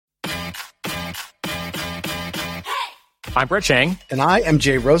I'm Brett Chang. And I am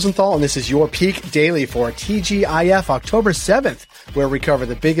Jay Rosenthal, and this is your Peak Daily for TGIF October 7th, where we cover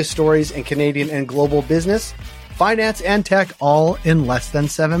the biggest stories in Canadian and global business, finance, and tech, all in less than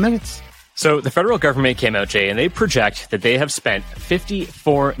 7 minutes. So the federal government came out, Jay, and they project that they have spent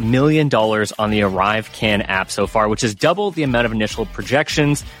 $54 million on the ArriveCan app so far, which is double the amount of initial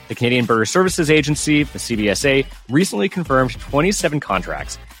projections. The Canadian Border Services Agency, the CBSA, recently confirmed 27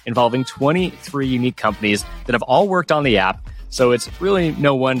 contracts involving 23 unique companies that have all worked on the app. So it's really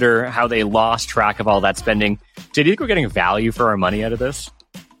no wonder how they lost track of all that spending. Do you think we're getting value for our money out of this?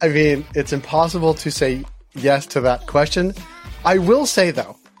 I mean, it's impossible to say yes to that question. I will say,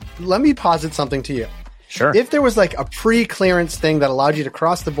 though, let me posit something to you. Sure. If there was like a pre-clearance thing that allowed you to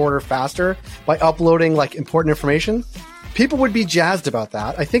cross the border faster by uploading like important information, people would be jazzed about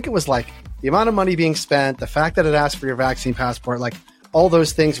that. I think it was like the amount of money being spent, the fact that it asked for your vaccine passport, like all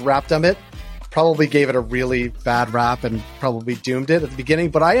those things wrapped on it, probably gave it a really bad rap and probably doomed it at the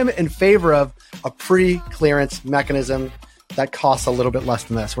beginning. But I am in favor of a pre-clearance mechanism that costs a little bit less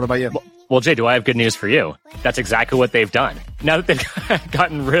than this. What about you? Well, Jay, do I have good news for you? That's exactly what they've done. Now that they've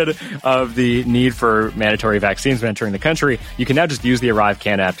gotten rid of the need for mandatory vaccines when entering the country, you can now just use the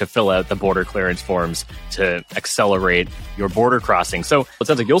ArriveCan app to fill out the border clearance forms to accelerate your border crossing. So it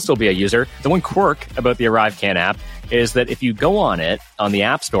sounds like you'll still be a user. The one quirk about the ArriveCan app is that if you go on it on the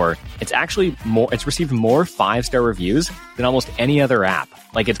App Store, it's received more 5-star reviews than almost any other app.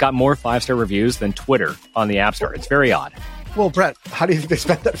 Like it's got more 5-star reviews than Twitter on the App Store. It's very odd. Well, Brett, how do you think they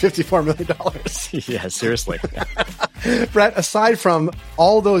spent that $54 million? Yeah, seriously. Brett, aside from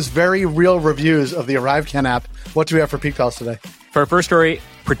all those very real reviews of the ArriveCan app, what do we have for Peak Pals today? For our first story,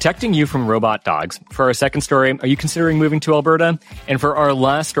 protecting you from robot dogs. For our second story, are you considering moving to Alberta? And for our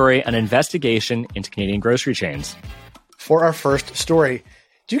last story, an investigation into Canadian grocery chains. For our first story,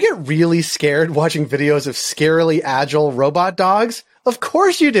 do you get really scared watching videos of scarily agile robot dogs? Of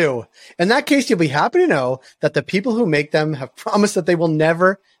course you do. In that case, you'll be happy to know that the people who make them have promised that they will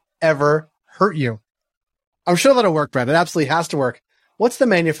never, ever hurt you. I'm sure that'll work, Brett. It absolutely has to work. What's the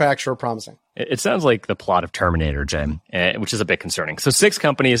manufacturer promising? It sounds like the plot of Terminator, Jim, which is a bit concerning. So 6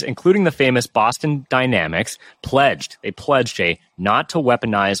 companies, including the famous Boston Dynamics, pledged, Jay, not to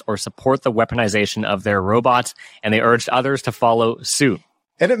weaponize or support the weaponization of their robots, and they urged others to follow suit.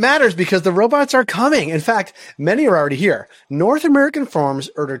 And it matters because the robots are coming. In fact, many are already here. North American firms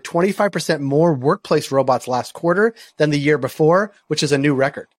ordered 25% more workplace robots last quarter than the year before, which is a new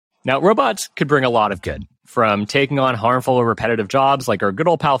record. Now, robots could bring a lot of good, from taking on harmful or repetitive jobs like our good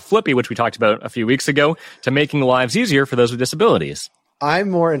old pal Flippy, which we talked about a few weeks ago, to making lives easier for those with disabilities.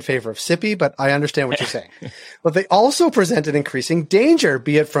 I'm more in favor of Sippy, but I understand what you're saying. But they also present an increasing danger,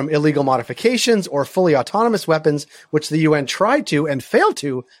 be it from illegal modifications or fully autonomous weapons, which the UN tried to and failed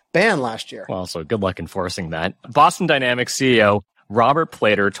to ban last year. Well, so good luck enforcing that. Boston Dynamics CEO Robert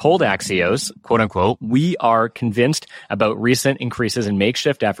Plater told Axios, quote unquote, "We are convinced about recent increases in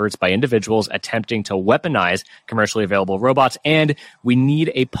makeshift efforts by individuals attempting to weaponize commercially available robots, and we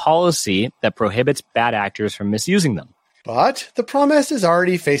need a policy that prohibits bad actors from misusing them." But the promise is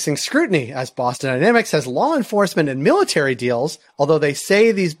already facing scrutiny, as Boston Dynamics has law enforcement and military deals, although they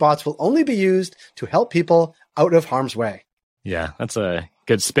say these bots will only be used to help people out of harm's way. Yeah, that's a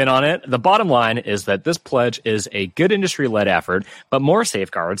good spin on it. The bottom line is that this pledge is a good industry-led effort, but more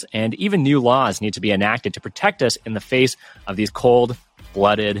safeguards and even new laws need to be enacted to protect us in the face of these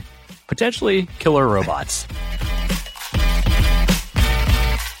cold-blooded, potentially killer robots.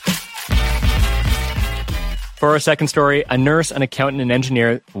 For our second story, a nurse, an accountant, and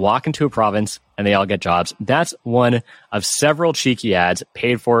engineer walk into a province and they all get jobs. That's one of several cheeky ads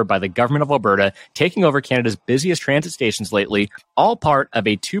paid for by the government of Alberta, taking over Canada's busiest transit stations lately, all part of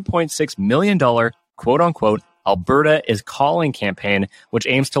a $2.6 million, quote-unquote, Alberta is Calling campaign, which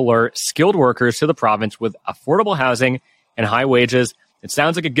aims to lure skilled workers to the province with affordable housing and high wages. It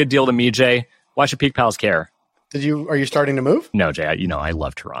sounds like a good deal to me, Jay. Why should Peak Pals care? Are you starting to move? No, Jay, I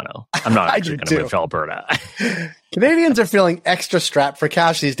love Toronto. I'm not actually going to move to Alberta. Canadians are feeling extra strapped for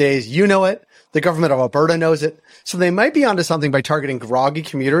cash these days. You know it. The government of Alberta knows it. So they might be onto something by targeting groggy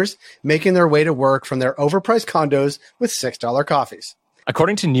commuters making their way to work from their overpriced condos with $6 coffees.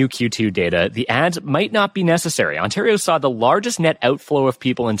 According to new Q2 data, the ads might not be necessary. Ontario saw the largest net outflow of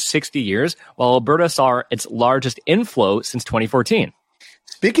people in 60 years, while Alberta saw its largest inflow since 2014.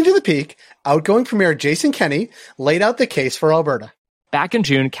 Speaking to the Peak, outgoing Premier Jason Kenney laid out the case for Alberta. Back in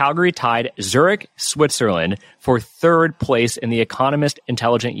June, Calgary tied Zurich, Switzerland for third place in the Economist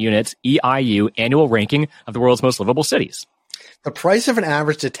Intelligent Unit's EIU annual ranking of the world's most livable cities. The price of an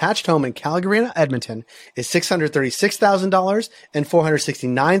average detached home in Calgary and Edmonton is $636,000 and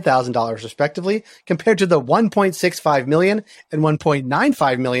 $469,000 respectively, compared to the $1.65 million and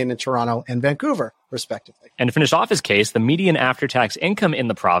 $1.95 million in Toronto and Vancouver, respectively. And to finish off his case, the median after-tax income in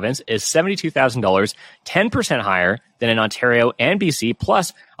the province is $72,000, 10% higher than in Ontario and BC,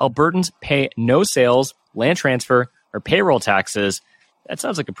 plus Albertans pay no sales, land transfer, or payroll taxes. That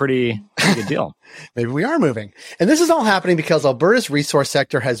sounds like a pretty good deal. Maybe we are moving. And this is all happening because Alberta's resource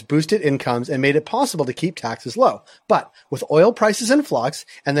sector has boosted incomes and made it possible to keep taxes low. But with oil prices in flux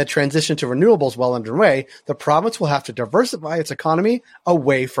and the transition to renewables well underway, the province will have to diversify its economy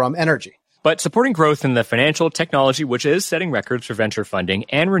away from energy. But supporting growth in the financial technology, which is setting records for venture funding,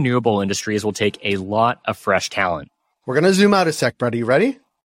 and renewable industries will take a lot of fresh talent. We're going to zoom out a sec, Brett. Are you ready?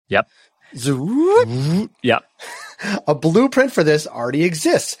 Yep. Zoom. Yep. A blueprint for this already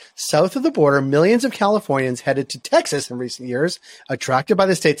exists. South of the border, millions of Californians headed to Texas in recent years, attracted by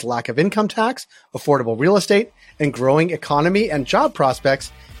the state's lack of income tax, affordable real estate, and growing economy and job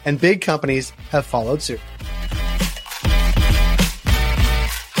prospects, and big companies have followed suit.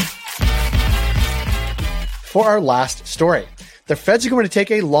 For our last story, the feds are going to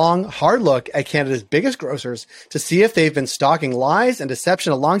take a long, hard look at Canada's biggest grocers to see if they've been stocking lies and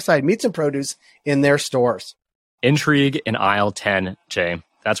deception alongside meats and produce in their stores. Intrigue in aisle 10, Jay.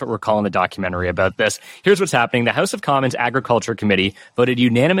 That's what we're calling the documentary about this. Here's what's happening. The House of Commons Agriculture Committee voted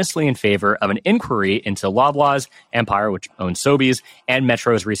unanimously in favor of an inquiry into Loblaws, Empire, which owns Sobeys, and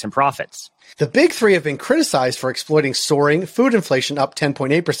Metro's recent profits. The big three have been criticized for exploiting soaring food inflation, up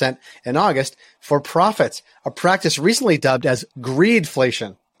 10.8% in August, for profits, a practice recently dubbed as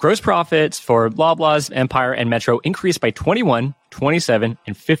greedflation. Gross profits for Loblaws, Empire, and Metro increased by 21, 27,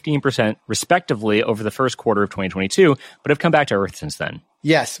 and 15% respectively over the first quarter of 2022, but have come back to earth since then.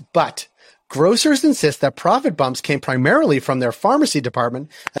 Yes, but grocers insist that profit bumps came primarily from their pharmacy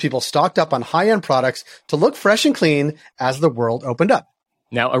department as people stocked up on high-end products to look fresh and clean as the world opened up.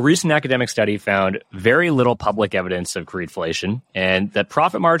 Now, a recent academic study found very little public evidence of greedflation and that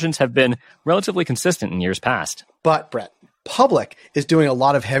profit margins have been relatively consistent in years past. But, Brett, public is doing a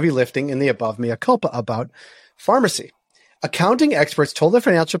lot of heavy lifting in the above mea culpa about pharmacy. Accounting experts told the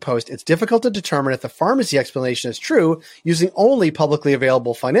Financial Post it's difficult to determine if the pharmacy explanation is true using only publicly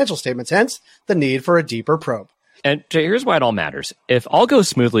available financial statements, hence the need for a deeper probe. And here's why it all matters. If all goes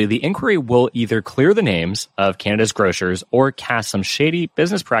smoothly, the inquiry will either clear the names of Canada's grocers or cast some shady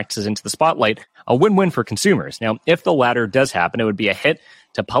business practices into the spotlight, a win-win for consumers. Now, if the latter does happen, it would be a hit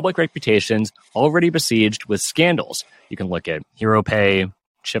to public reputations already besieged with scandals. You can look at Hero Pay,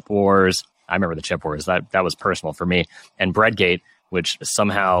 Chip Wars. I remember the Chip Wars. That was personal for me. And Breadgate, which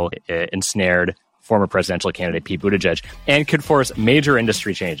somehow ensnared former presidential candidate Pete Buttigieg and could force major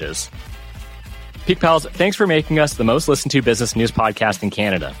industry changes. Peak Pals, thanks for making us the most listened to business news podcast in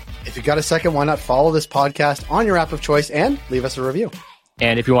Canada. If you got a second, why not follow this podcast on your app of choice and leave us a review?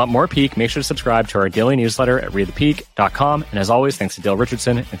 And if you want more Peak, make sure to subscribe to our daily newsletter at readthepeak.com. And as always, thanks to Dale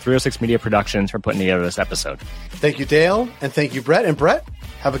Richardson and 306 Media Productions for putting together this episode. Thank you, Dale. And thank you, Brett. And Brett,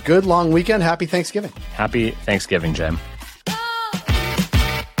 have a good long weekend. Happy Thanksgiving. Happy Thanksgiving, Jim.